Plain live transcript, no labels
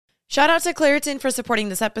Shout out to Claritin for supporting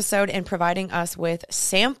this episode and providing us with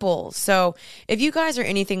samples. So if you guys are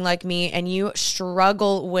anything like me and you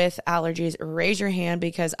struggle with allergies, raise your hand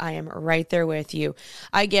because I am right there with you.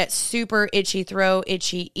 I get super itchy throat,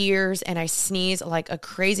 itchy ears, and I sneeze like a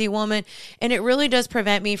crazy woman. And it really does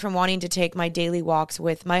prevent me from wanting to take my daily walks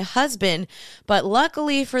with my husband. But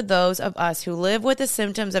luckily for those of us who live with the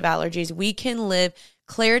symptoms of allergies, we can live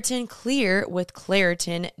Claritin Clear with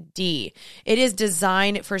Claritin D. It is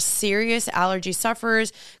designed for serious allergy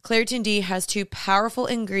sufferers. Claritin D has 2 powerful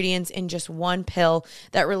ingredients in just one pill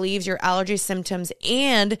that relieves your allergy symptoms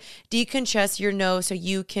and decongests your nose so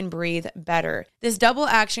you can breathe better. This double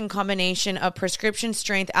action combination of prescription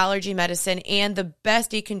strength allergy medicine and the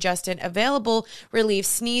best decongestant available relieves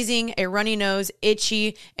sneezing, a runny nose,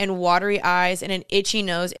 itchy and watery eyes, and an itchy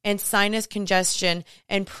nose, and sinus congestion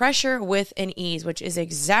and pressure with an ease, which is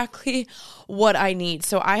exactly what I need.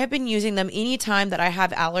 So I have been using them anytime that I have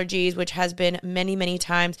allergies, which has been many, many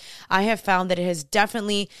times. I have found that it has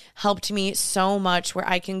definitely helped me so much where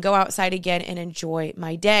I can go outside again and enjoy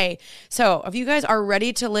my day. So if you guys are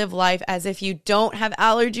ready to live life as if you don't have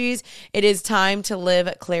allergies, it is time to live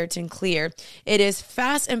Claritin Clear. It is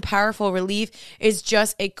fast and powerful relief. It's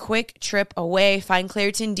just a quick trip away. Find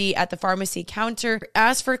Claritin D at the pharmacy counter.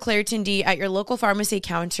 Ask for Claritin D at your local pharmacy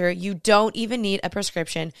counter. You don't even need a prescription.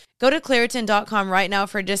 Go to Claritin.com right now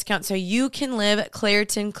for a discount so you can live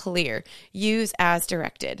Claritin Clear. Use as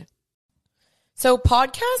directed. So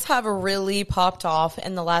podcasts have really popped off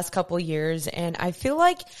in the last couple years, and I feel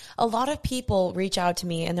like a lot of people reach out to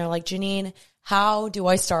me and they're like, Janine, how do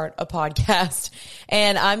I start a podcast?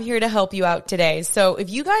 And I'm here to help you out today. So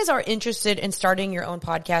if you guys are interested in starting your own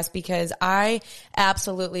podcast, because I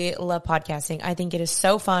absolutely love podcasting. I think it is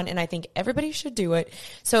so fun and I think everybody should do it.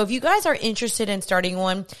 So if you guys are interested in starting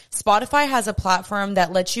one, Spotify has a platform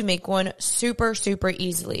that lets you make one super, super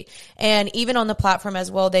easily. And even on the platform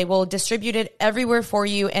as well, they will distribute it everywhere for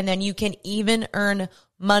you. And then you can even earn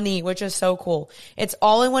money, which is so cool. It's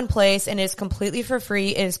all in one place and it's completely for free.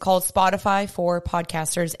 It is called Spotify for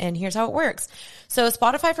Podcasters. And here's how it works. So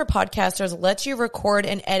Spotify for Podcasters lets you record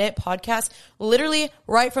and edit podcasts literally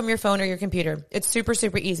right from your phone or your computer. It's super,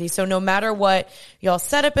 super easy. So no matter what y'all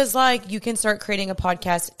setup is like, you can start creating a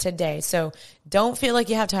podcast today. So don't feel like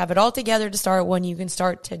you have to have it all together to start one. You can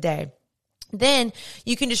start today. Then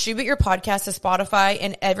you can distribute your podcast to Spotify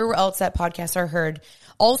and everywhere else that podcasts are heard.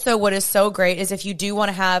 Also, what is so great is if you do want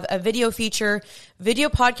to have a video feature, video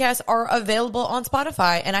podcasts are available on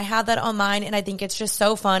Spotify. And I have that on mine. And I think it's just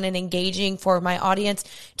so fun and engaging for my audience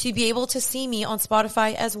to be able to see me on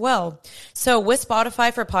Spotify as well. So with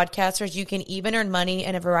Spotify for Podcasters, you can even earn money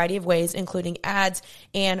in a variety of ways, including ads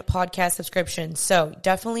and podcast subscriptions. So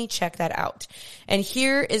definitely check that out. And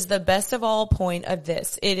here is the best of all point of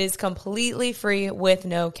this. It is completely free with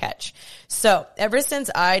no catch. So ever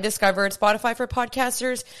since I discovered Spotify for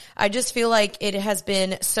Podcasters, I just feel like it has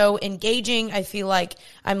been so engaging. I feel like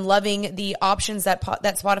I'm loving the options that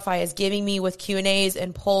Spotify is giving me with Q&As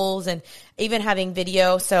and polls and even having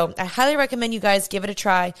video. So I highly recommend you guys give it a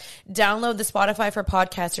try. Download the Spotify for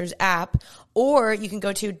Podcasters app, or you can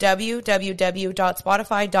go to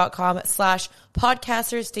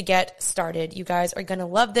www.spotify.com/podcasters to get started. You guys are going to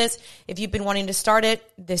love this. If you've been wanting to start it,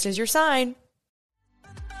 this is your sign.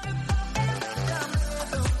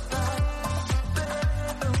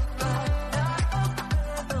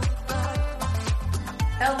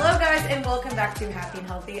 Hello guys, and welcome back to Happy and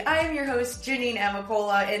Healthy. I am your host, Janine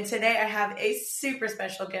Amapola, and today I have a super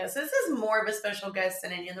special guest. This is more of a special guest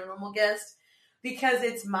than any other normal guest because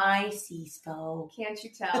it's my CISPO. Can't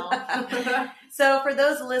you tell? So for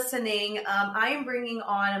those listening, I am bringing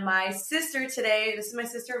on my sister today. This is my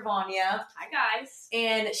sister, Vania. Hi guys.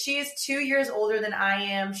 And she is 2 years older than I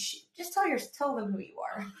am. Just tell them who you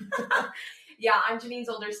are. Yeah, I'm Janine's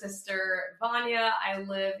older sister, Vania. I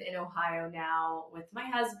live in Ohio now with my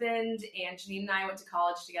husband, and Janine and I went to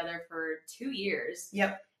college together for 2 years.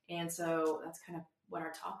 Yep. And so that's kind of what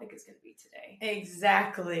our topic is going to be today.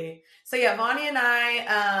 Exactly. So yeah, Vania and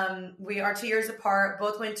I, we are 2 years apart,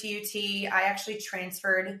 both went to UT. I actually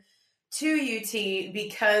transferred to UT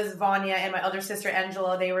because Vania and my other sister,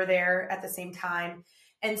 Angela, they were there at the same time.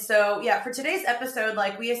 And so yeah, for today's episode,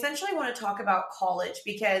 we essentially want to talk about college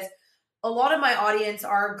because a lot of my audience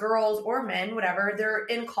are girls or men, whatever. They're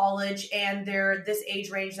in college and they're this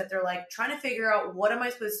age range that they're trying to figure out, what am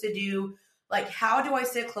I supposed to do? How do I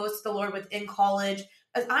stay close to the Lord within college?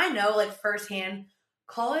 As I know, firsthand,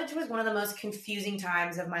 college was one of the most confusing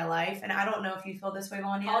times of my life. And I don't know if you feel this way,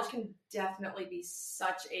 Vania. College can definitely be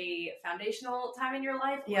such a foundational time in your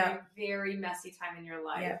life or a very messy time in your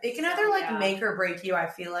life. Yeah. It can either make or break you, I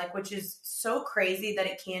feel like, which is so crazy that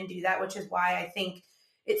it can do that, which is why I think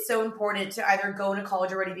it's so important to either go into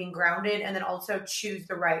college already being grounded and then also choose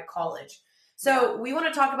the right college. So we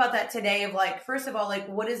want to talk about that today of like, first of all, like,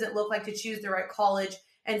 what does it look like to choose the right college?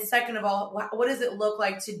 And second of all, what does it look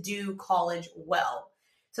like to do college well?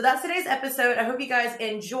 So that's today's episode. I hope you guys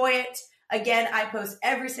enjoy it. Again, I post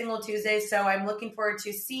every single Tuesday, so I'm looking forward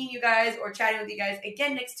to seeing you guys or chatting with you guys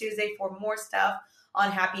again next Tuesday for more stuff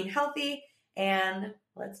on Happy and Healthy. And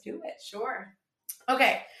let's do it. Sure.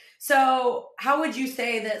 Okay. So how would you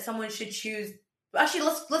say that someone should choose? Actually,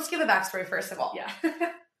 let's give a backstory first of all. Yeah.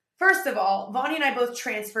 First of all, Vania and I both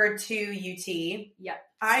transferred to UT. Yep.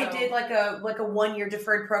 I did like a 1 year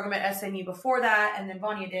deferred program at SMU before that, and then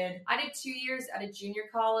Vania did. I did 2 years at a junior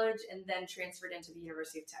college and then transferred into the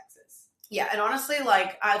University of Texas. Yeah, and honestly,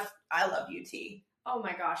 like I love UT. Oh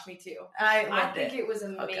my gosh, me too. I think it was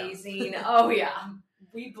amazing. Okay. Oh yeah.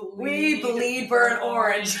 We bleed burn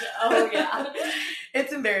orange. Oh yeah.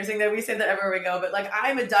 It's embarrassing that we say that everywhere we go, but like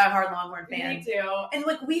I'm a diehard Longhorn fan. Me too. And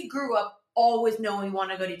like we grew up always knowing we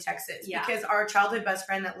want to go to Texas because our childhood best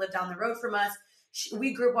friend that lived down the road from us,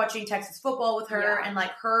 we grew up watching Texas football with her, and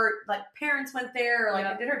like her parents went there. Or,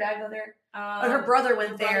 like, did her dad go there? Her brother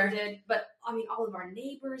went there. Did, but I mean, all of our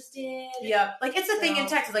neighbors did. Yeah, like it's a thing in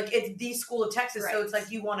Texas. Like it's the school of Texas, so it's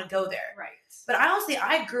like you want to go there. Right. But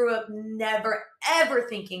I grew up never ever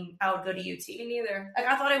thinking I would go to UT. Me neither. Like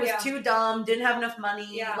I thought it was too dumb. Didn't have enough money.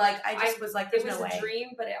 Yeah. Like I just was like, there's no way. It was a dream,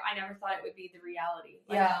 but I never thought it would be the reality.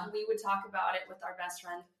 Like, we would talk about it with our best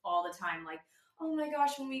friend all the time. Like, oh my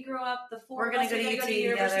gosh, when we grow up, we're going to go to UT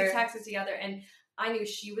University of Texas together. And I knew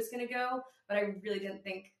she was going to go, but I really didn't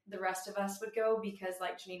think the rest of us would go because,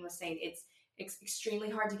 like Janine was saying, it's extremely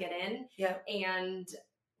hard to get in. Yeah. And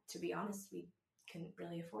to be honest, we couldn't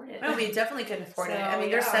really afford it. No, we definitely couldn't afford it. I mean,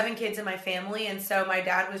 there's 7 kids in my family, and so my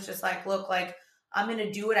dad was just like, look, like, I'm going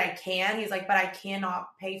to do what I can. He's like, but I cannot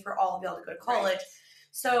pay for all of y'all to go to college. Right.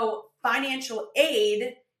 So financial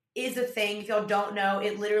aid is a thing. If y'all don't know,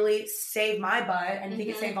 it literally saved my butt, and I think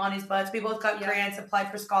it saved Vania's butts. We both got grants,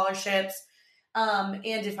 applied for scholarships, and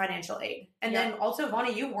did financial aid. And then also,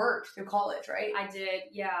 Vania, you worked through college, right? I did,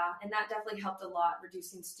 yeah. And that definitely helped a lot,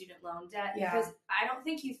 reducing student loan debt. Yeah. Because I don't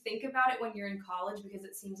think you think about it when you're in college because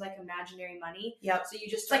it seems like imaginary money. Yep. So you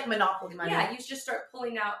just it's like monopoly money. Yeah, you just start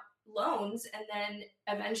pulling out loans, and then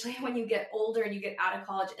eventually when you get older and you get out of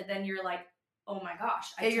college, and then you're like, oh my gosh.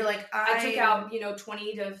 I took out,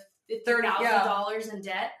 $20,000 to $30,000 in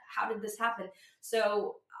debt. How did this happen?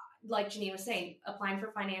 So like Janine was saying, applying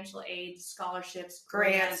for financial aid, scholarships,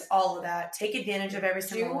 grants, all of that. Take advantage of every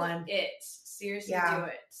single one. Seriously, do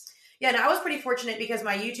it. Yeah, and I was pretty fortunate because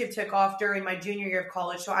my YouTube took off during my junior year of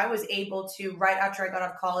college. So I was able to, right after I got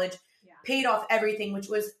out of college, paid off everything, which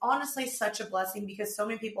was honestly such a blessing because so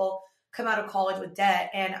many people come out of college with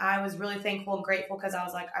debt. And I was really thankful and grateful because I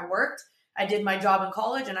was like, I worked, I did my job in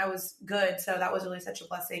college, and I was good. So that was really such a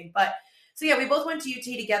blessing. But so yeah, we both went to UT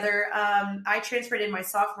together. I transferred in my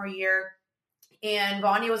sophomore year, and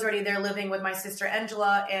Vania was already there living with my sister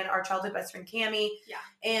Angela and our childhood best friend Cammie. Yeah.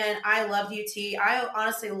 And I loved UT. I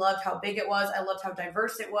honestly loved how big it was. I loved how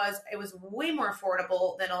diverse it was. It was way more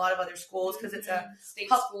affordable than a lot of other schools because it's a state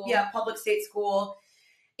school. Yeah, public state school.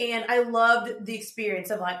 And I loved the experience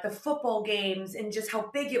of like the football games and just how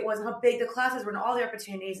big it was and how big the classes were and all the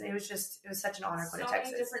opportunities. And it was such an honor going to Texas.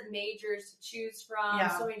 So many different majors to choose from,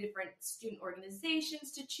 so many different student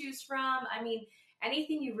organizations to choose from. I mean,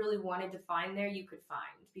 anything you really wanted to find there, you could find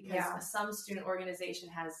because some student organization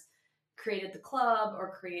has created the club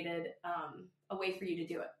or created a way for you to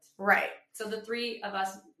do it. Right. So the 3 of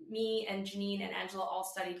us, me and Janine and Angela, all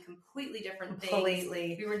studied completely different things.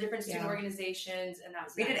 Completely. We were in different student organizations, and that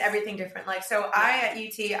was We did everything different. Like, so I, at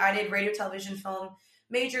UT, I did radio, television, film,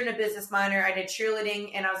 major in a business minor. I did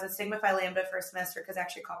cheerleading, and I was in Sigma Phi Lambda for a semester because I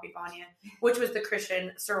actually copied Vania, which was the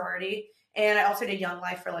Christian sorority. And I also did Young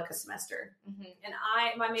Life for like a semester. Mm-hmm. And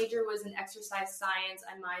my major was in exercise science.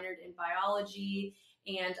 I minored in biology.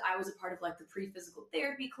 And I was a part of like the pre-physical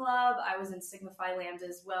therapy club. I was in Sigma Phi Lambda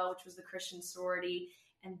as well, which was the Christian sorority.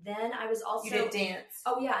 And then I was also... You did dance.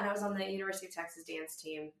 Oh, yeah. And I was on the University of Texas dance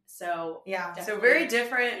team. So, yeah. So very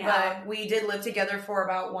different, but we did live together for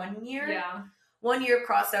about 1 year. Yeah. 1 year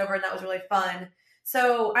crossover, and that was really fun.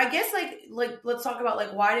 So I guess like let's talk about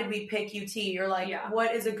like why did we pick UT, or like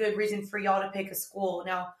what is a good reason for y'all to pick a school?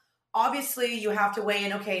 Now, obviously you have to weigh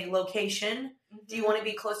in, okay, location. Mm-hmm. Do you want to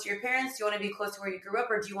be close to your parents? Do you want to be close to where you grew up,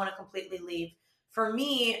 or do you want to completely leave? for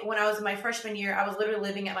me, when I was in my freshman year, I was literally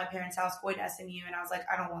living at my parents' house going to SMU, and I was like,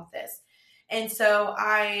 I don't want this. And so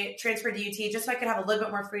I transferred to UT just so I could have a little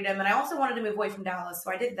bit more freedom. And I also wanted to move away from Dallas,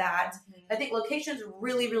 so I did that. I think location's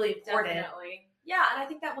really, really important. Definitely. Yeah, and I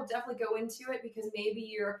think that will definitely go into it because maybe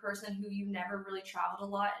you're a person who you've never really traveled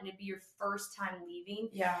a lot and it'd be your first time leaving.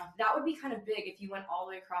 Yeah. That would be kind of big if you went all the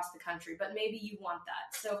way across the country, but maybe you want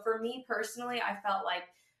that. So for me personally, I felt like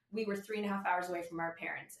we were 3.5 hours away from our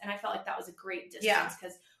parents, and I felt like that was a great distance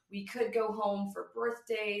because we could go home for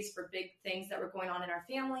birthdays, for big things that were going on in our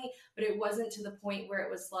family, but it wasn't to the point where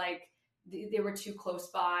it was like they were too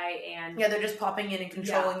close by and they're just popping in and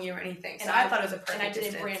controlling you or anything. So and I thought it was a perfect and I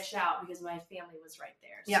didn't distance. branch out because my family was right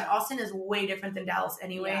there. So. Yeah, Austin is way different than Dallas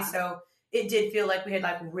anyway, so it did feel like we had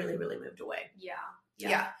like really, really moved away.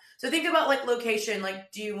 Yeah. So think about like location.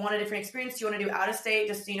 Like, do you want a different experience? Do you want to do out of state?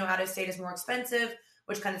 Just so you know, out of state is more expensive,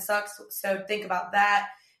 which kind of sucks. So think about that.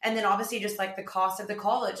 And then obviously just like the cost of the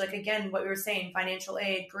college. Like, again, what we were saying, financial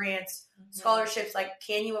aid, grants, scholarships, like,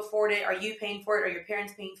 can you afford it? Are you paying for it? Are your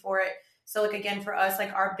parents paying for it? So, like, again, for us,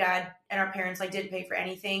 like, our dad and our parents, like, didn't pay for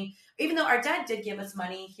anything. Even though our dad did give us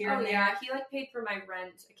money here and there. Yeah, he, like, paid for my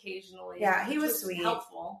rent occasionally. Yeah, he was sweet.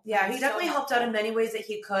 Helpful. Yeah, he definitely helped out in many ways that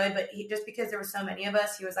he could, but just because there were so many of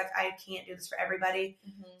us, he was like, I can't do this for everybody.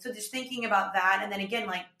 So just thinking about that, and then again,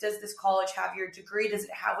 like, does this college have your degree? Does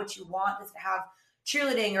it have what you want? Does it have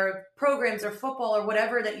cheerleading or programs or football or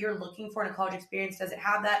whatever that you're looking for in a college experience? Does it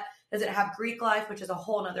have that? Does it have Greek life, which is a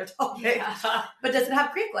whole nother topic? Yeah. But does it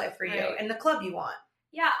have Greek life for you and the club you want?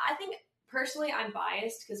 Yeah, I think personally I'm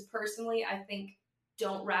biased because personally I think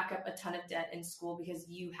don't rack up a ton of debt in school because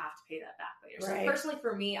you have to pay that back later. So personally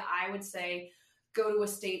for me, I would say go to a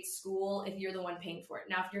state school if you're the one paying for it.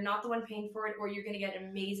 Now, if you're not the one paying for it or you're going to get an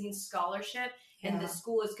amazing scholarship and the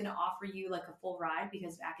school is going to offer you like a full ride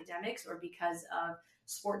because of academics or because of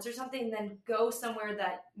sports or something, then go somewhere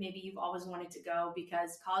that maybe you've always wanted to go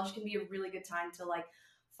because college can be a really good time to like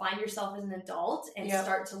find yourself as an adult and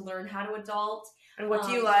start to learn how to adult. And what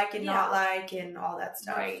do you like and not like and all that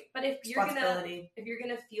stuff. Right. But if you're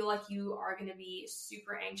gonna feel like you are gonna be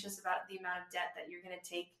super anxious about the amount of debt that you're gonna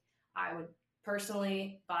take, I would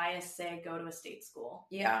personally say go to a state school.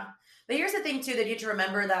 Yeah. But here's the thing too that you have to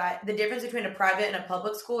remember that the difference between a private and a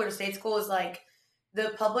public school or a state school is like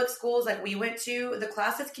the public schools like we went to, the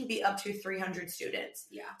classes can be up to 300 students.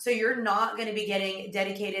 Yeah. So you're not going to be getting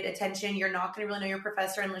dedicated attention. You're not going to really know your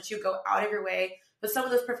professor unless you go out of your way. But some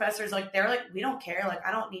of those professors, like, they're like, we don't care. Like,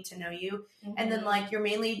 I don't need to know you. And then, like, you're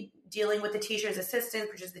mainly dealing with the teacher's assistants,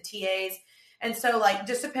 which is the TAs. And so, like,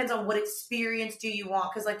 just depends on what experience do you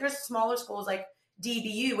want. Because, like, there's smaller schools like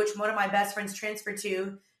DBU, which one of my best friends transferred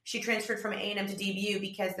to. She transferred from A&M to DBU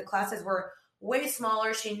because the classes were way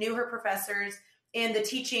smaller. She knew her professors. And the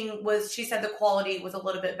teaching was, she said the quality was a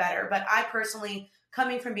little bit better. But I personally,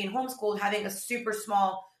 coming from being homeschooled, having a super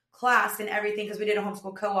small class and everything, because we did a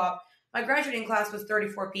homeschool co-op, my graduating class was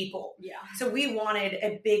 34 people. Yeah. So we wanted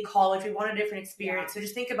a big college. We wanted a different experience. So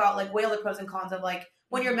just think about, like, weigh all the pros and cons of, like,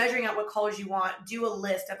 when you're measuring out what college you want, do a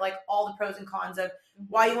list of, like, all the pros and cons of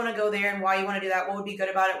why you want to go there and why you want to do that. What would be good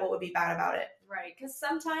about it? What would be bad about it? Right. Because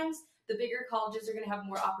sometimes the bigger colleges are going to have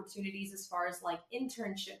more opportunities as far as like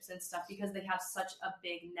internships and stuff because they have such a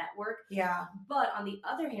big network. Yeah. But on the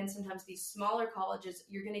other hand, sometimes these smaller colleges,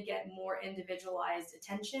 you're going to get more individualized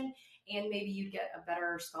attention and maybe you'd get a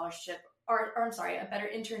better scholarship or a better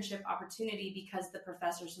internship opportunity because the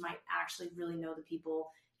professors might actually really know the people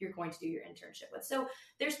you're going to do your internship with. So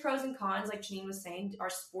there's pros and cons. Like Janine was saying, are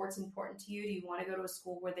sports important to you? Do you want to go to a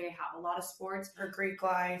school where they have a lot of sports? Or Greek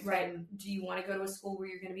life. Right. Do you want to go to a school where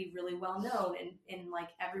you're going to be really well known and like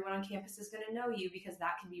everyone on campus is going to know you? Because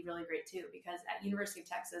that can be really great too. Because at University of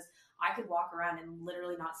Texas, I could walk around and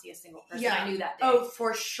literally not see a single person I knew that day. Oh,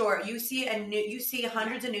 for sure. You see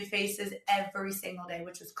hundreds of new faces every single day,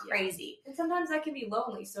 which was crazy. Yeah. And sometimes that can be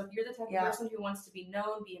lonely. So if you're the type of person who wants to be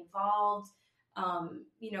known, be involved,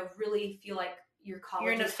 really feel like your college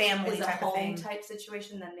you're in a family is a type home of thing. Type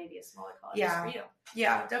situation, then maybe a smaller college is for you.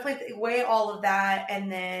 Yeah, definitely weigh all of that.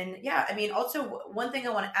 And then, also one thing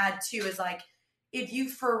I want to add too is like, if you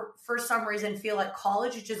for some reason feel like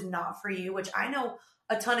college is just not for you, which I know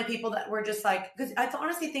a ton of people that were just like, because I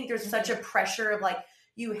honestly think there's such a pressure of like,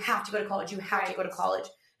 you have to go to college. You have to go to college.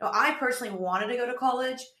 Now, I personally wanted to go to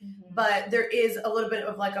college, but there is a little bit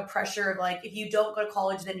of like a pressure of like, if you don't go to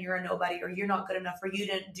college, then you're a nobody or you're not good enough or you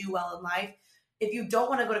didn't do well in life. If you don't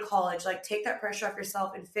want to go to college, like take that pressure off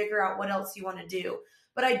yourself and figure out what else you want to do.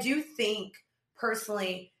 But I do think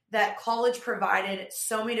personally that college provided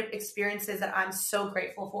so many experiences that I'm so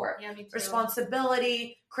grateful for. Yeah, me too.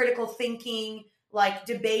 Responsibility, critical thinking, like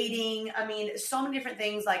debating. I mean, so many different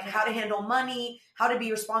things, like how to handle money, how to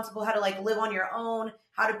be responsible, how to like live on your own,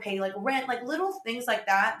 how to pay like rent, like little things like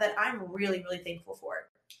that I'm really, really thankful for.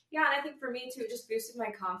 Yeah, and I think for me too, it just boosted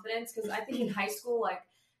my confidence because I think in high school, like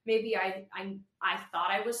maybe I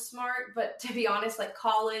thought I was smart, but to be honest, like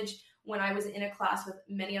college, when I was in a class with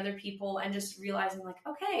many other people and just realizing like,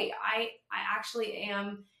 okay, I actually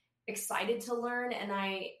am excited to learn and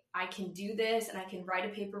I can do this and I can write a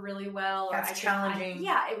paper really well. Or That's challenging.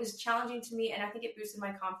 It was challenging to me, and I think it boosted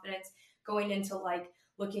my confidence going into like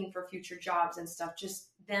looking for future jobs and stuff. Just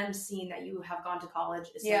them seeing that you have gone to college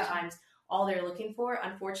is sometimes all they're looking for,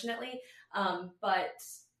 unfortunately.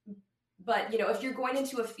 But you know, if you're going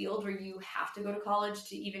into a field where you have to go to college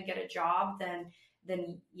to even get a job, then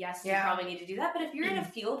yes, you probably need to do that. But if you're in a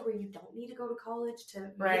field where you don't need to go to college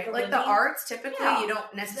to make a like living, the arts, typically you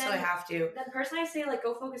don't necessarily have to. Then personally, I say like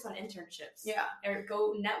go focus on internships. Yeah, or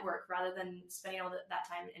go network rather than spending all that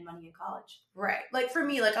time and money in college. Right. Like for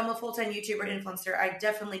me, like I'm a full-time YouTuber influencer. I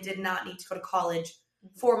definitely did not need to go to college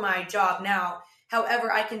for my job now.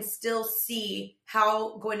 However, I can still see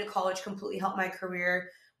how going to college completely helped my career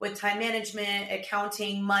with time management,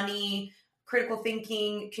 accounting, money, critical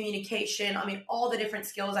thinking, communication. I mean, all the different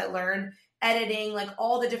skills I learned, editing, like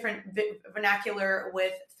all the different vernacular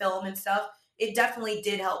with film and stuff. It definitely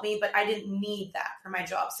did help me, but I didn't need that for my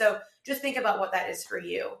job. So just think about what that is for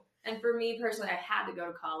you. And for me personally, I had to go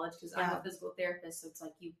to college because I'm a physical therapist. So it's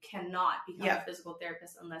like you cannot become a physical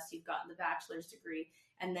therapist unless you've gotten the bachelor's degree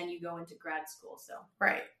and then you go into grad school. So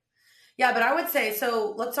right. Yeah, but I would say,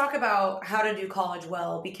 so let's talk about how to do college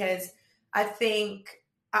well, because I think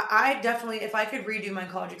I definitely, if I could redo my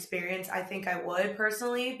college experience, I think I would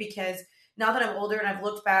personally, because now that I'm older and I've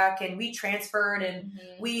looked back and we transferred and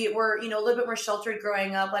we were, you know, a little bit more sheltered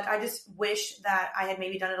growing up, like I just wish that I had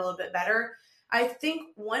maybe done it a little bit better. I think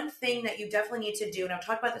one thing that you definitely need to do, and I've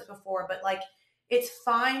talked about this before, but like it's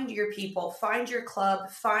find your people, find your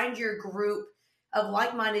club, find your group of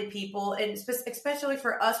like-minded people. And especially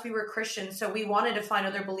for us, we were Christians, so we wanted to find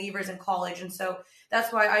other believers in college. And so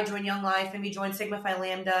that's why I joined Young Life and we joined Sigma Phi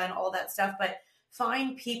Lambda and all that stuff. But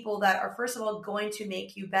find people that are, first of all, going to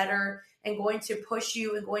make you better and going to push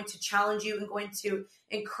you and going to challenge you and going to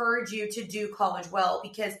encourage you to do college well.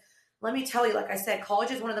 Because let me tell you, like I said,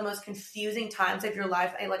 college is one of the most confusing times of your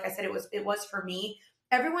life. Like I said, it was for me.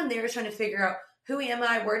 Everyone there is trying to figure out, who am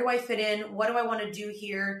I? Where do I fit in? What do I want to do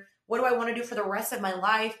here? What do I want to do for the rest of my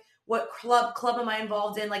life? What club am I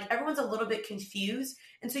involved in? Like everyone's a little bit confused.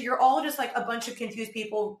 And so you're all just like a bunch of confused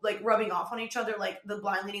people, like rubbing off on each other, like the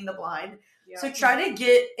blind leading the blind. Yeah. So try to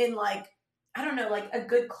get in like, I don't know, like a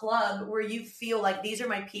good club where you feel like these are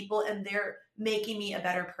my people and they're making me a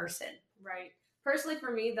better person. Right. Personally,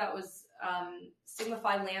 for me, that was Sigma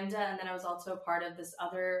Phi Lambda, and then I was also a part of this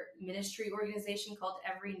other ministry organization called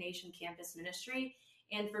Every Nation Campus Ministry.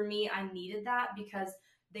 And for me, I needed that because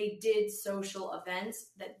they did social events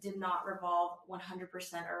that did not revolve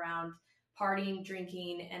 100% around partying,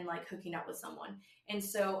 drinking, and like hooking up with someone. And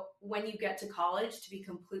so when you get to college, to be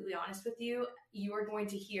completely honest with you, you are going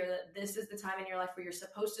to hear that this is the time in your life where you're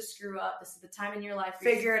supposed to screw up. This is the time in your life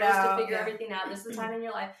where you're supposed to figure everything out. This is the time in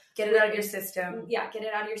your life. Get it out of your system. Yeah, get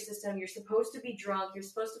it out of your system. You're supposed to be drunk. You're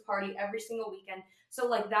supposed to party every single weekend. So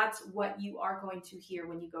like that's what you are going to hear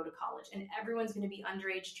when you go to college. And everyone's going to be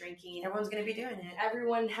underage drinking. Everyone's going to be doing it.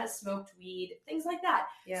 Everyone has smoked weed, things like that.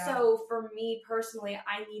 Yeah. So for me personally,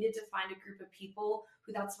 I needed to find a group of people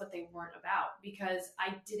who that's what they weren't about, because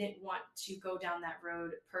I didn't want to go down that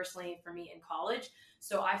road personally for me in college.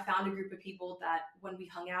 So I found a group of people that when we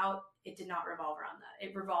hung out, it did not revolve around that.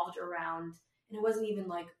 It revolved around, and it wasn't even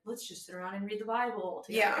like, let's just sit around and read the Bible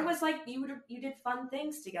together. Yeah. It was like you did fun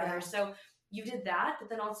things together. Yeah. So you did that, but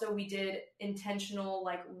then also we did intentional,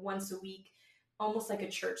 like once a week, almost like a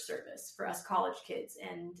church service for us college kids.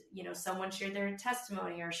 And, you know, someone shared their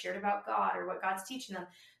testimony or shared about God or what God's teaching them.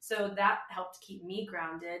 So that helped keep me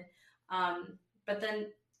grounded. But then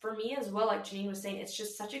for me as well, like Janine was saying, it's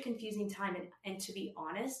just such a confusing time. And to be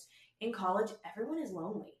honest, in college, everyone is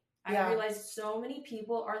lonely. I realized so many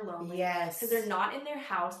people are lonely. Yes. Because they're not in their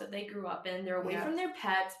house that they grew up in. They're away from their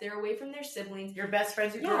pets. They're away from their siblings. Your best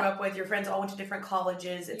friends you grew up with. Your friends all went to different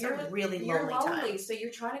colleges. It's a really lonely time. So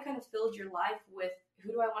you're trying to kind of fill your life with,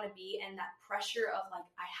 who do I want to be? And that pressure of like,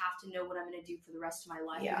 I have to know what I'm going to do for the rest of my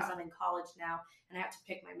life because I'm in college now and I have to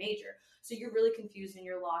pick my major. So you're really confused and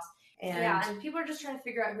you're lost. And people are just trying to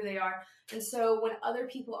figure out who they are. And so when other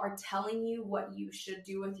people are telling you what you should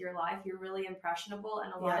do with your life, you're really impressionable.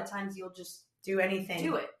 And a lot of times you'll just do anything.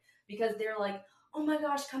 Do it. Because they're like, oh my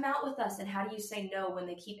gosh, come out with us. And how do you say no when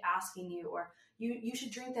they keep asking you? Or, you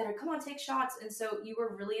should drink that, or come on, take shots. And so you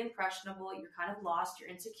were really impressionable. You're kind of lost. You're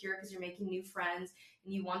insecure because you're making new friends,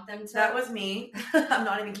 and you want them to. That was me. I'm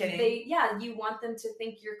not even kidding. You want them to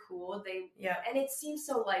think you're cool. And it seems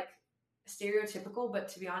so like stereotypical, but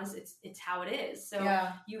to be honest, it's how it is. So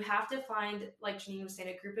you have to find, like Janine was saying,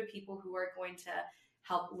 a group of people who are going to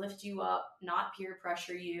help lift you up, not peer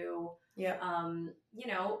pressure you. Yeah. You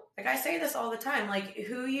know, like I say this all the time, like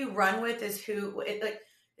who you run with is who, it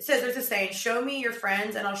says, there's a saying, show me your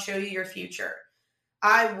friends and I'll show you your future.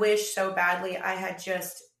 I wish so badly I had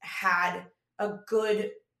just had a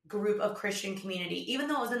good group of Christian community. Even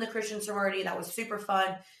though I was in the Christian sorority, that was super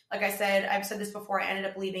fun. Like I said, I've said this before, I ended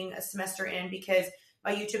up leaving a semester in because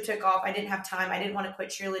my YouTube took off. I didn't have time. I didn't want to quit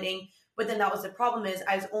cheerleading. But then that was the problem, is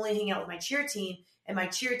I was only hanging out with my cheer team, and my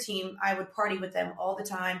cheer team, I would party with them all the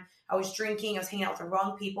time. I was drinking. I was hanging out with the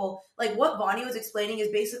wrong people. Like what Vania was explaining is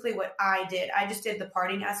basically what I did. I just did the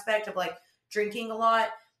partying aspect of like drinking a lot.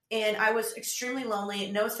 And I was extremely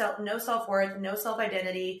lonely, no self-worth, no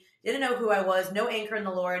self-identity, didn't know who I was, no anchor in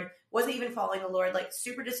the Lord, wasn't even following the Lord, like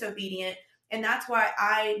super disobedient. And that's why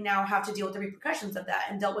I now have to deal with the repercussions of that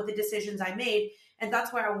and dealt with the decisions I made. And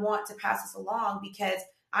that's why I want to pass this along, because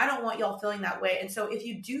I don't want y'all feeling that way. And so if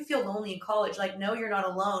you do feel lonely in college, like, no, you're not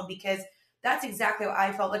alone, because that's exactly how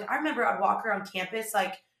I felt. Like, I remember I'd walk around campus,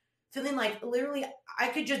 like, feeling like literally I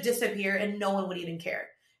could just disappear and no one would even care.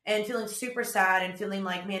 And feeling super sad and feeling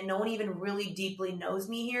like, man, no one even really deeply knows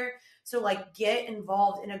me here. So, like, get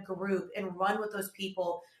involved in a group and run with those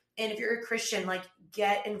people. And if you're a Christian, like,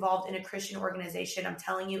 get involved in a Christian organization. I'm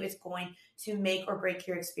telling you, it's going to make or break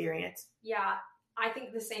your experience. Yeah, I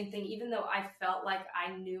think the same thing. Even though I felt like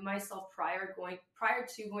I knew myself prior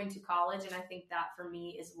to going to college, and I think that for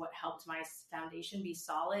me is what helped my foundation be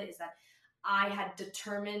solid, is that I had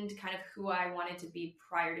determined kind of who I wanted to be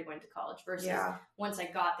prior to going to college versus once I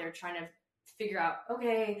got there trying to figure out,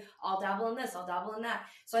 okay, I'll dabble in this, I'll dabble in that.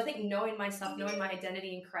 So I think knowing myself, knowing my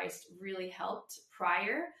identity in Christ really helped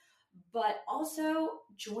prior. But also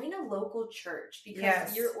join a local church,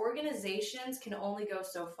 because your organizations can only go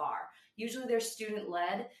so far. Usually they're student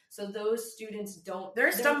led, so those students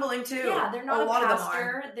they're stumbling too. Yeah, they're not a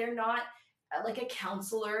pastor, they're not like a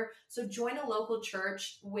counselor. So join a local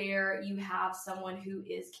church where you have someone who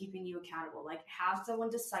is keeping you accountable, like have someone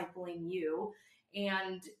discipling you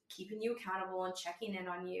and keeping you accountable and checking in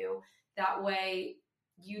on you. That way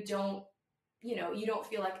you don't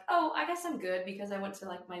feel like, oh, I guess I'm good because I went to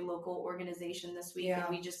like my local organization this week and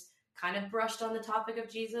we just kind of brushed on the topic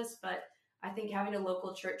of Jesus. But I think having a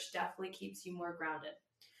local church definitely keeps you more grounded.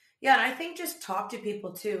 Yeah, and I think just talk to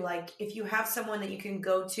people too. Like if you have someone that you can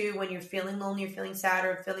go to when you're feeling lonely, you're feeling sad,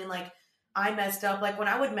 or feeling like I messed up. Like when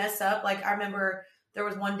I would mess up, like I remember there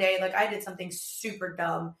was one day, like I did something super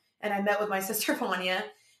dumb, and I met with my sister Vania,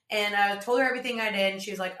 and I told her everything I did, and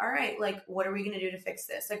she was like, all right, like what are we going to do to fix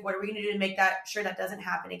this? Like what are we going to do to make sure that doesn't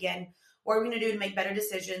happen again? What are we going to do to make better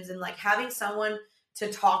decisions? And like having someone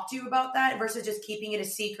to talk to you about that versus just keeping it a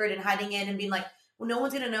secret and hiding it and being like, well, no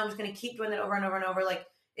one's going to know. I'm just going to keep doing that over and over and over. Like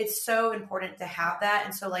it's so important to have that.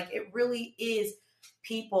 And so like, it really is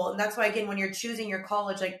people. And that's why, again, when you're choosing your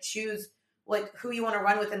college, like choose like who you want to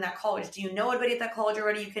run with in that college. Do you know anybody at that college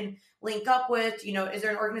already you can link up with? Is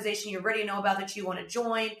there an organization you already know about that you want to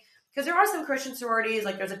join? Because there are some Christian sororities,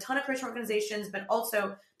 like there's a ton of Christian organizations, but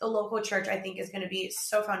also the local church, I think, is going to be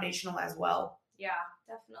so foundational as well. Yeah,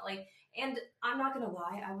 definitely. And I'm not going to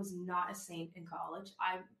lie, I was not a saint in college.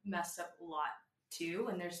 I messed up a lot too,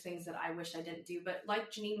 and there's things that I wish I didn't do. But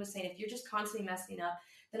like Janine was saying, if you're just constantly messing up,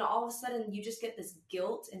 then all of a sudden you just get this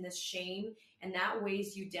guilt and this shame, and that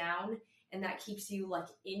weighs you down, and that keeps you like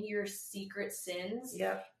in your secret sins.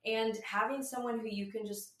 Yep. And having someone who you can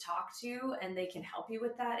just talk to and they can help you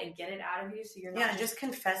with that and get it out of you, so you're not just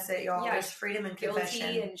confess it, y'all. There's freedom in confession.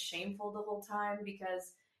 Guilty and shameful the whole time,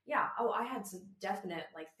 because I had some definite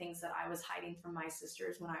like things that I was hiding from my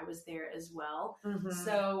sisters when I was there as well. Mm-hmm.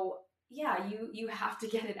 So you have to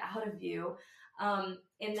get it out of you. And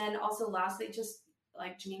then also lastly, just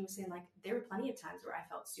like Janine was saying, like there were plenty of times where I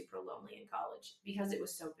felt super lonely in college because it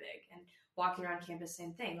was so big, and walking around campus,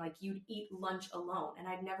 same thing. Like you'd eat lunch alone, and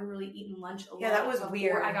I'd never really eaten lunch alone. Yeah, that was before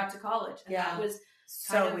weird. I got to college, and that was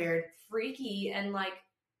so weird, freaky, and like,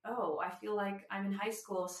 oh, I feel like I'm in high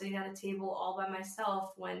school sitting at a table all by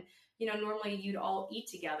myself when, normally you'd all eat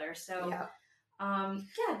together. So,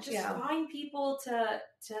 find people to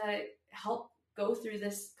help go through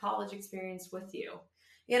this college experience with you.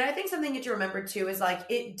 Yeah, and I think something that you remember too is like,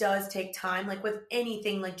 it does take time, like with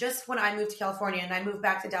anything, like just when I moved to California and I moved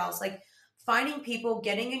back to Dallas, like finding people,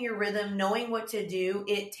 getting in your rhythm, knowing what to do,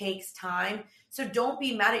 it takes time. So don't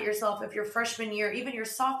be mad at yourself if your freshman year, even your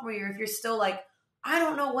sophomore year, if you're still like I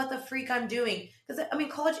don't know what the freak I'm doing. Because, I mean,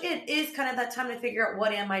 college, it is kind of that time to figure out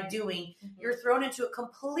what am I doing. Mm-hmm. You're thrown into a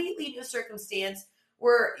completely new circumstance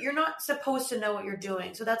where you're not supposed to know what you're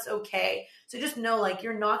doing. So that's okay. So just know, like,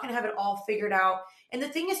 you're not going to have it all figured out. And the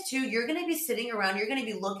thing is, too, you're going to be sitting around, you're going to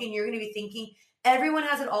be looking, you're going to be thinking, everyone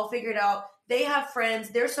has it all figured out. They have friends.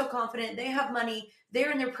 They're so confident. They have money.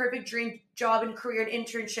 They're in their perfect dream job and career and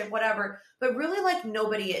internship, whatever. But really, like,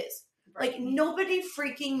 nobody is. Right. Like, nobody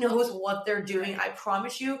freaking knows what they're doing. I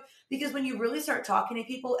promise you. Because when you really start talking to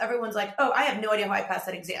people, everyone's like, oh, I have no idea how I passed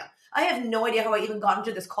that exam. I have no idea how I even got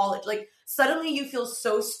into this college. Like, suddenly you feel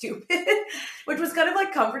so stupid, which was kind of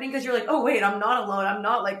like comforting because you're like, oh, wait, I'm not alone. I'm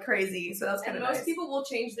not like crazy. So that's kind of nice. Most people will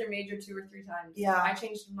change their major 2 or 3 times. Yeah. I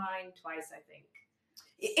changed mine twice, I think.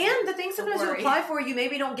 And the thing sometimes you apply for, you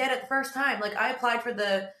maybe don't get it the first time. Like, I applied for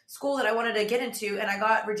the school that I wanted to get into, and I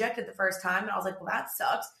got rejected the first time. And I was like, well, that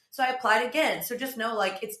sucks. So I applied again. So just know,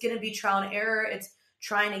 like, it's going to be trial and error. It's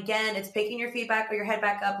trying again. It's picking your feet back or your head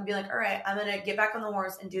back up and be like, all right, I'm going to get back on the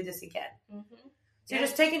horse and do this again. Mm-hmm. So you're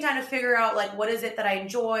just taking time to figure out, like, what is it that I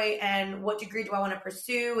enjoy and what degree do I want to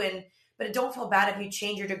pursue? But don't feel bad if you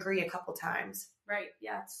change your degree a couple times. Right.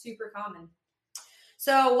 Yeah. It's super common.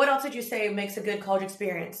 So what else would you say makes a good college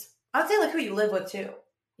experience? I'd say, like, who you live with, too.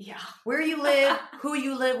 Yeah. Where you live, who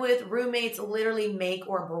you live with, roommates literally make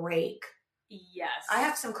or break. Yes. I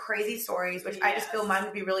have some crazy stories, which I just feel mine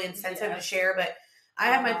would be really insensitive to share, but I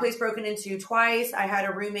had my place broken into twice. I had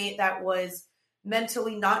a roommate that was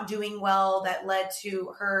mentally not doing well that led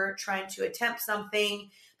to her trying to attempt something.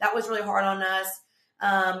 That was really hard on us.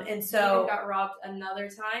 And so Janine got robbed another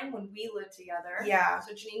time when we lived together. Yeah.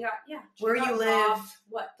 So Janine got where you live?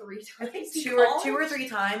 What, 3 times? I think two or three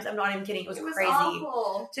times. I'm not even kidding. It was crazy.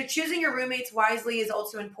 Awful. So choosing your roommates wisely is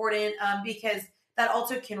also important because that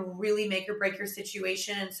also can really make or break your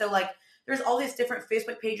situation. And so, like, there's all these different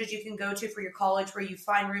Facebook pages you can go to for your college where you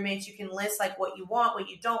find roommates. You can list, like, what you want, what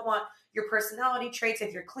you don't want, your personality traits,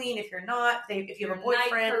 if you're clean, if you're not, if you have a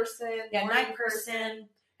boyfriend. Night person.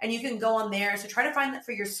 And you can go on there. So try to find that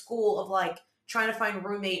for your school of, like, trying to find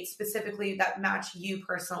roommates specifically that match you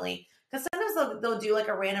personally. Because sometimes they'll do, like,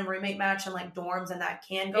 a random roommate match in, like, dorms, and that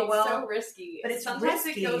can go well. It's so risky. But sometimes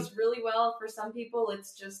risky. It goes really well. For some people,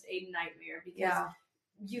 it's just a nightmare because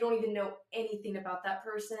you don't even know anything about that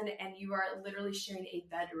person, and you are literally sharing a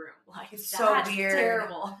bedroom. Like, it's so weird.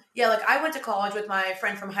 Terrible. Yeah, like, I went to college with my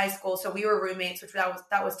friend from high school, so we were roommates, which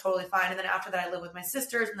that was totally fine. And then after that, I lived with my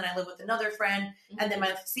sisters, and then I lived with another friend. Mm-hmm. And then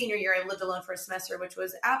my senior year, I lived alone for a semester, which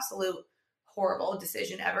was absolute horrible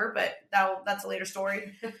decision ever, but that's a later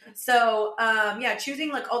story. So,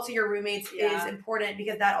 choosing, like, also your roommates is important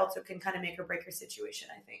because that also can kind of make or break your situation,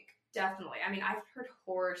 I think. Definitely. I mean, I've heard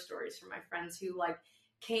horror stories from my friends who, like,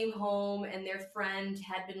 came home and their friend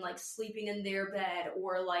had been, like, sleeping in their bed,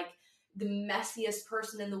 or, like, the messiest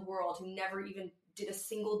person in the world who never even did a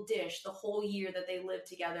single dish the whole year that they lived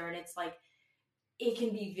together. And it's like, it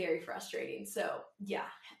can be very frustrating. So yeah,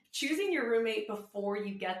 choosing your roommate before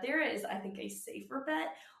you get there is, I think, a safer bet.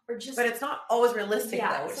 But it's not always realistic,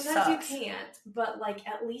 though, which sometimes sucks. You can't, but, like,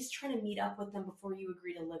 at least try to meet up with them before you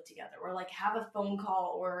agree to live together, or, like, have a phone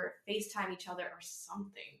call or FaceTime each other or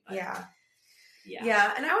something. But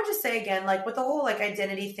Yeah, and I would just say again, like, with the whole, like,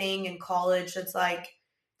 identity thing in college, it's like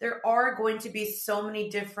there are going to be so many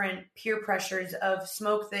different peer pressures of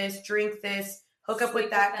smoke this, drink this, hook up with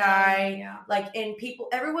that guy. Yeah. Like, and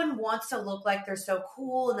everyone wants to look like they're so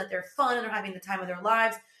cool and that they're fun and they're having the time of their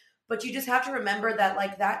lives. But you just have to remember that,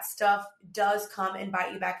 like, that stuff does come and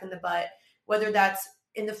bite you back in the butt, whether that's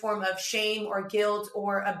in the form of shame or guilt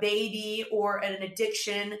or a baby or an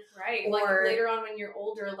addiction. Right. Or, like, later on when you're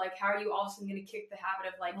older, like, how are you all of a sudden going to kick the habit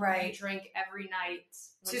of, like, you drink every night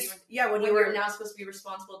when you were now supposed to be a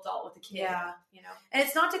responsible adult with a kid. Yeah. You know? And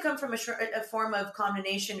it's not to come from a form of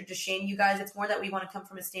condemnation or to shame you guys. It's more that we want to come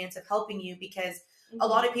from a stance of helping you because a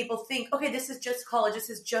lot of people think, okay, this is just college. This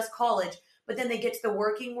is just college. But then they get to the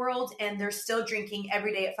working world and they're still drinking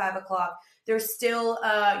every day at 5:00. They're still,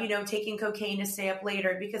 taking cocaine to stay up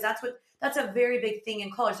later because that's a very big thing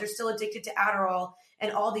in college. They're still addicted to Adderall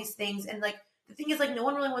and all these things. And, like, the thing is, like, no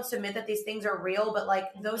one really wants to admit that these things are real, but, like,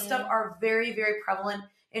 those stuff are very, very prevalent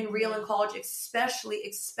and real in college,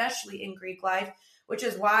 especially in Greek life, which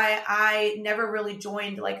is why I never really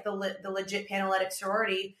joined, like, the legit Panhellenic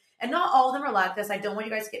sorority. And not all of them are like this. I don't want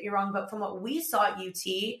you guys to get me wrong, but from what we saw at UT,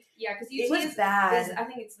 because UT it was bad. I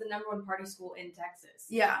think it's the #1 party school in Texas.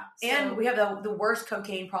 Yeah, and we have the worst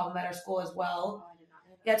cocaine problem at our school as well. Oh, I did not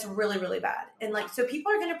know that. Yeah, it's really, really bad. And, like, so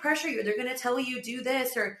people are going to pressure you. They're going to tell you do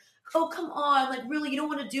this or, oh, come on, like, really, you don't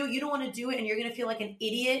want to do it, and you're going to feel like an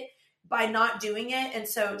idiot by not doing it. And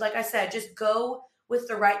so, like I said, just go with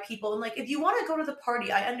the right people. And like, if you want to go to the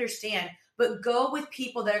party, I understand, but go with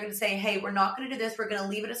people that are going to say, hey, we're not going to do this. We're going to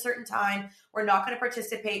leave at a certain time. We're not going to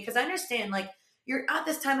participate. Because I understand, like, you're at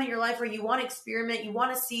this time in your life where you want to experiment, you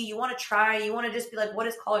want to see, you want to try, you want to just be like, what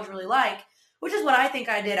is college really like? Which is what I think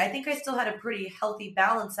I did. I think I still had a pretty healthy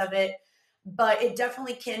balance of it, but it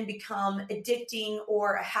definitely can become addicting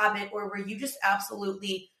or a habit or where you just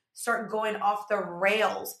absolutely start going off the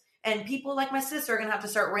rails. And people like my sister are going to have to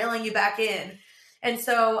start railing you back in. And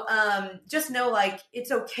so just know, like,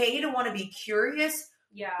 it's okay to want to be curious,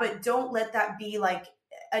 but don't let that be like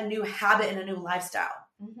a new habit and a new lifestyle.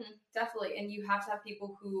 Mm-hmm. Definitely. And you have to have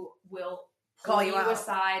people who will call you out.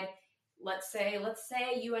 Aside. Let's say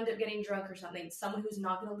you end up getting drunk or something. Someone who's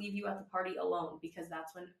not going to leave you at the party alone, because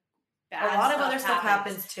that's when a lot of other stuff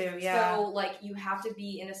happens too. Yeah. So like, you have to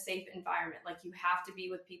be in a safe environment. Like, you have to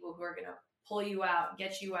be with people who are going to pull you out,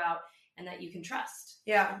 get you out, and that you can trust.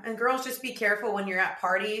 Yeah. And girls, just be careful when you're at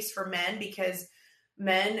parties for men, because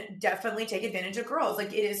men definitely take advantage of girls.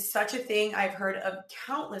 Like, it is such a thing. I've heard of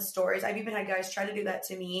countless stories. I've even had guys try to do that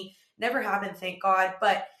to me. Never happened, thank God.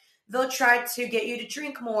 But they'll try to get you to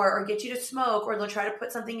drink more or get you to smoke, or they'll try to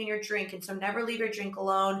put something in your drink. And so never leave your drink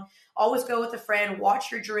alone. Always go with a friend.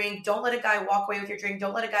 Watch your drink. Don't let a guy walk away with your drink.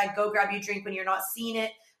 Don't let a guy go grab your drink when you're not seeing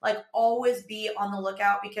it. Like, always be on the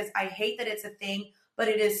lookout, because I hate that it's a thing, but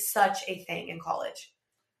it is such a thing in college.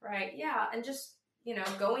 Right. Yeah. And just,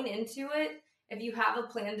 going into it, if you have a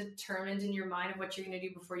plan determined in your mind of what you're going to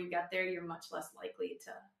do before you get there, you're much less likely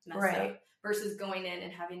to mess up, versus going in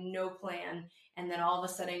and having no plan. And then all of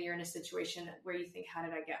a sudden you're in a situation where you think, how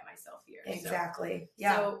did I get myself here? Exactly.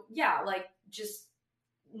 Like, just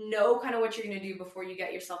know kind of what you're going to do before you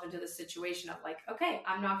get yourself into the situation of like, okay,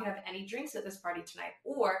 I'm not going to have any drinks at this party tonight,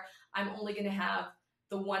 or I'm only going to have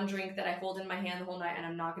the one drink that I hold in my hand the whole night, and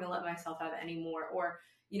I'm not going to let myself have any more, or,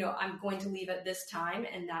 I'm going to leave at this time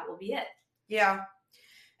and that will be it. Yeah.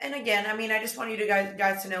 And again, I mean, I just want you to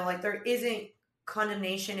guys to know, like, there isn't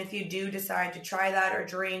condemnation if you do decide to try that or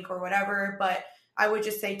drink or whatever, but I would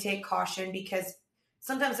just say take caution, because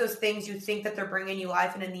sometimes those things, you think that they're bringing you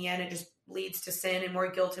life, and in the end it just leads to sin and more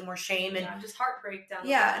guilt and more shame and just heartbreak down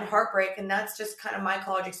and heartbreak. And that's just kind of my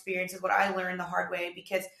college experience, is what I learned the hard way.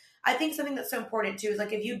 Because I think something that's so important too is,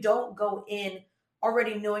 like, if you don't go in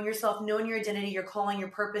already knowing yourself, knowing your identity, your calling,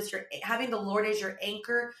 your purpose, you're having the Lord as your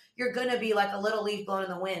anchor, you're going to be like a little leaf blown in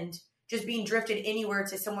the wind, just being drifted anywhere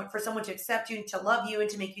for someone to accept you, to love you, and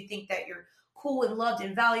to make you think that you're cool and loved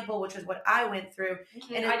and valuable, which is what I went through.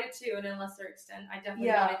 Mm-hmm. And I did too, in a lesser extent. I definitely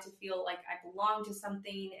wanted to feel like I belonged to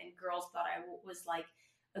something, and girls thought I was like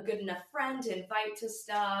a good enough friend to invite to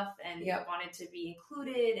stuff, and wanted to be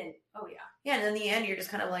included. And and in the end, you're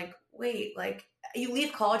just kind of like, wait, like, you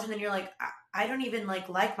leave college and then you're like, I don't even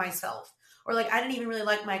like myself, or like, I didn't even really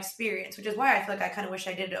like my experience, which is why I feel like I kind of wish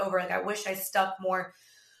I did it over. Like, I wish I stuck more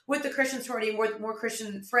with the Christian sorority, more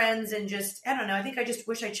Christian friends, and just, I don't know, I think I just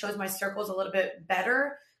wish I chose my circles a little bit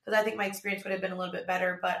better, because I think my experience would have been a little bit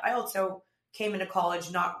better. But I also came into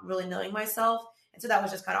college not really knowing myself, and so that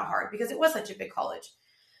was just kind of hard, because it was such a big college.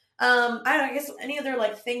 I don't know, I guess any other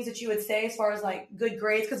like things that you would say as far as like good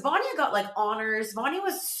grades, because Vania got like honors. Vania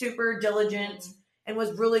was super diligent and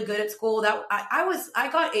was really good at school. That I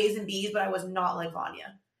got A's and B's, but I was not like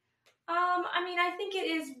Vania. I mean, I think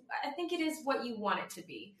it is what you want it to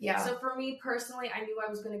be. Yeah. So for me personally, I knew I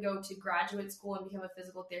was going to go to graduate school and become a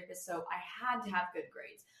physical therapist, so I had to have good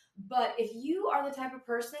grades. But if you are the type of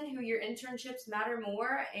person who your internships matter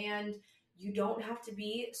more and you don't have to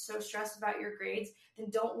be so stressed about your grades, then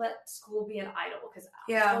don't let school be an idol. Because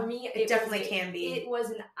for me, it definitely can be. It was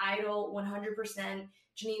an idol, 100%.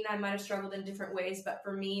 Janine and I might have struggled in different ways, but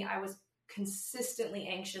for me, I was consistently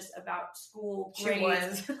anxious about school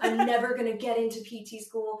grades. I'm never going to get into PT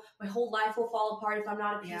school. My whole life will fall apart if I'm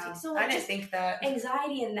not a PT. Yeah. So I didn't think that.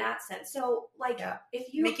 Anxiety in that sense. So like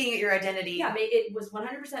if you making it your identity. Yeah, it was 100%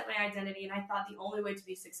 my identity, and I thought the only way to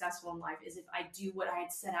be successful in life is if I do what I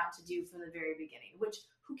had set out to do from the very beginning. Which,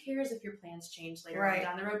 who cares if your plans change later on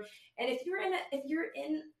down the road? And if you're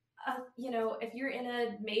in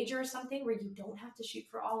a major or something where you don't have to shoot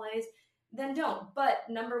for all A's, then don't. But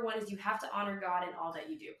number one is you have to honor God in all that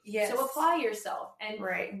you do. Yes. So apply yourself and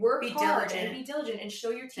work hard and be diligent and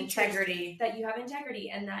show your teachers that you have integrity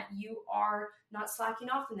and that you are not slacking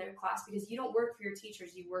off in their class, because you don't work for your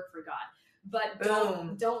teachers, you work for God. But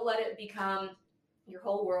don't let it become your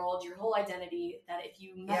whole world, your whole identity, that if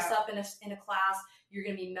you mess up in a class, you're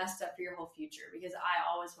going to be messed up for your whole future, because I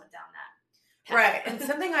always went down that path. Right. And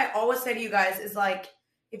something I always say to you guys is like,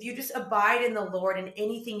 if you just abide in the Lord in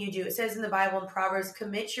anything you do, it says in the Bible in Proverbs,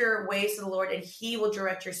 commit your ways to the Lord and he will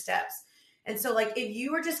direct your steps. And so like, if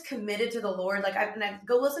you are just committed to the Lord, like I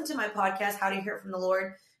go listen to my podcast, How to Hear It From the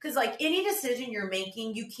Lord. Because like any decision you're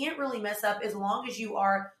making, you can't really mess up as long as you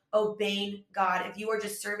are obeying God. If you are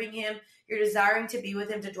just serving him, you're desiring to be with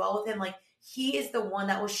him, to dwell with him, like he is the one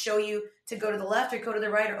that will show you to go to the left or go to the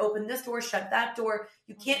right or open this door, shut that door.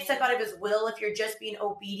 You can't step out of his will if you're just being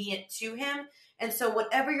obedient to him. And so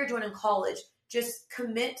whatever you're doing in college, just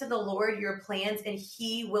commit to the Lord your plans and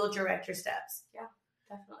he will direct your steps. Yeah,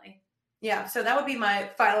 definitely. Yeah, so that would be my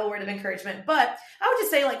final word of encouragement. But I would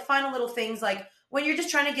just say like final little things, like when you're just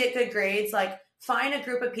trying to get good grades, like find a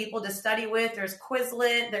group of people to study with. There's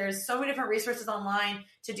Quizlet. There's so many different resources online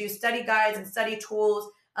to do study guides and study tools.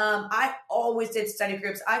 I always did study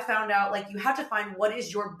groups. I found out like you have to find what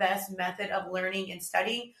is your best method of learning and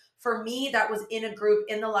studying. For me, that was in a group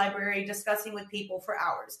in the library discussing with people for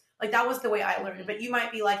hours. Like that was the way I learned. But you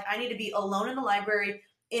might be like, I need to be alone in the library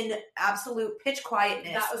in absolute pitch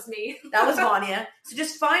quietness. That was me. That was Vania. So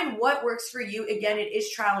just find what works for you. Again, it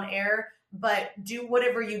is trial and error, but do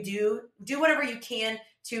whatever you do. Do whatever you can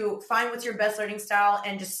to find what's your best learning style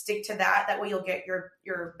and just stick to that. That way you'll get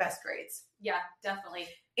your best grades. Yeah, definitely.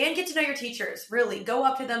 And get to know your teachers. Really, go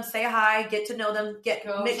up to them, say hi, get to know them,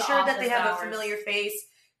 make sure that they have a familiar face.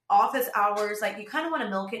 Office hours, like you kind of want to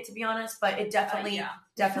milk it, to be honest, but it definitely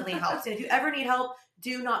helps. And if you ever need help,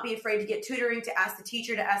 do not be afraid to get tutoring, to ask the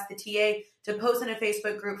teacher, to ask the TA, to post in a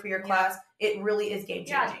Facebook group for your class. It really is game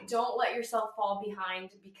changing. Yeah, don't let yourself fall behind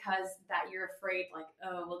because that you're afraid, like,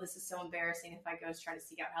 oh, well, this is so embarrassing if I go try to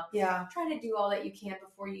seek out help. Yeah. Try to do all that you can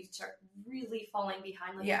before you start really falling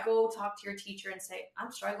behind. Like, go talk to your teacher and say,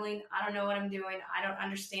 I'm struggling. I don't know what I'm doing. I don't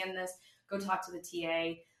understand this. Go talk to the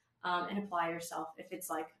TA. And apply yourself. If it's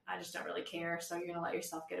like, I just don't really care, so you're going to let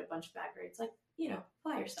yourself get a bunch of bad grades, like,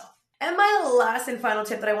 apply yourself. And my last and final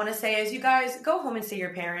tip that I want to say is you guys go home and see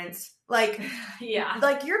your parents. Like,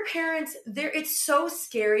 like your parents, it's so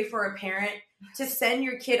scary for a parent to send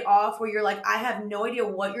your kid off where you're like, I have no idea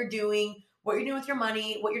what you're doing with your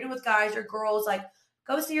money, what you're doing with guys or girls. Like,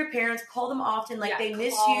 go see your parents, call them often. Like they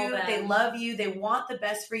miss you. Them. They love you. They want the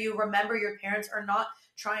best for you. Remember, your parents are not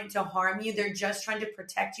trying to harm you. They're just trying to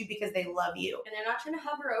protect you because they love you. And they're not trying to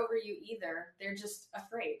hover over you either. They're just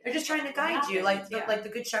afraid. They're just trying to guide you like the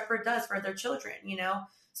good shepherd does for their children,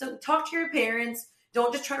 So talk to your parents.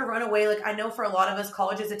 Don't just try to run away. Like I know for a lot of us,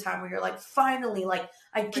 college is a time where you're like, finally, like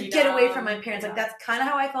I can get away from my parents. Like that's kind of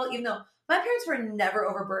how I felt, even though my parents were never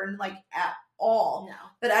overburdened, like at all. No.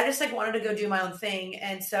 But I just like wanted to go do my own thing.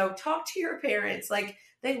 And so talk to your parents. Like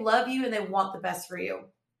they love you and they want the best for you.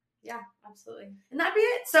 Yeah, absolutely. And that'd be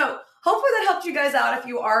it. So hopefully that helped you guys out if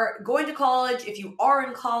you are going to college, if you are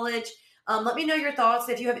in college. Let me know your thoughts.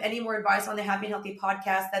 If you have any more advice on the Happy and Healthy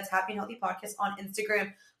Podcast, that's Happy and Healthy Podcast on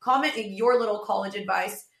Instagram. Comment your little college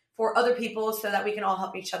advice for other people so that we can all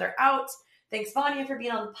help each other out. Thanks, Vania, for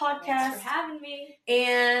being on the podcast. Thanks for having me.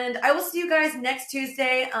 And I will see you guys next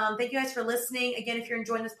Tuesday. Thank you guys for listening. Again, if you're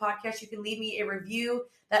enjoying this podcast, you can leave me a review.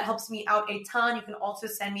 That helps me out a ton. You can also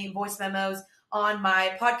send me voice memos on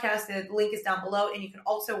my podcast. The link is down below. And you can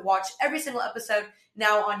also watch every single episode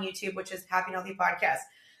now on YouTube, which is Happy and Healthy Podcast.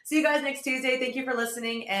 See you guys next Tuesday. Thank you for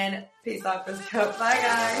listening and peace out. Bye,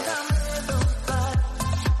 guys.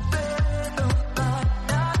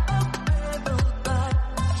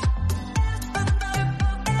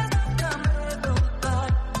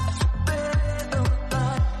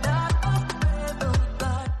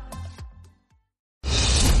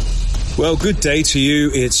 Well, good day to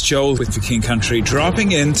you. It's Joel with The King Country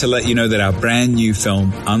dropping in to let you know that our brand new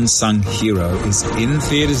film, Unsung Hero, is in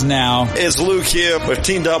theaters now. It's Luke here. We've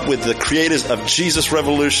teamed up with the creators of Jesus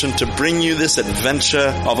Revolution to bring you this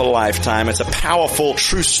adventure of a lifetime. It's a powerful,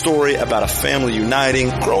 true story about a family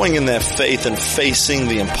uniting, growing in their faith, and facing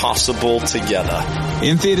the impossible together.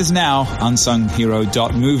 In theaters now,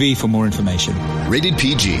 unsunghero.movie for more information. Rated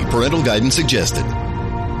PG. Parental guidance suggested.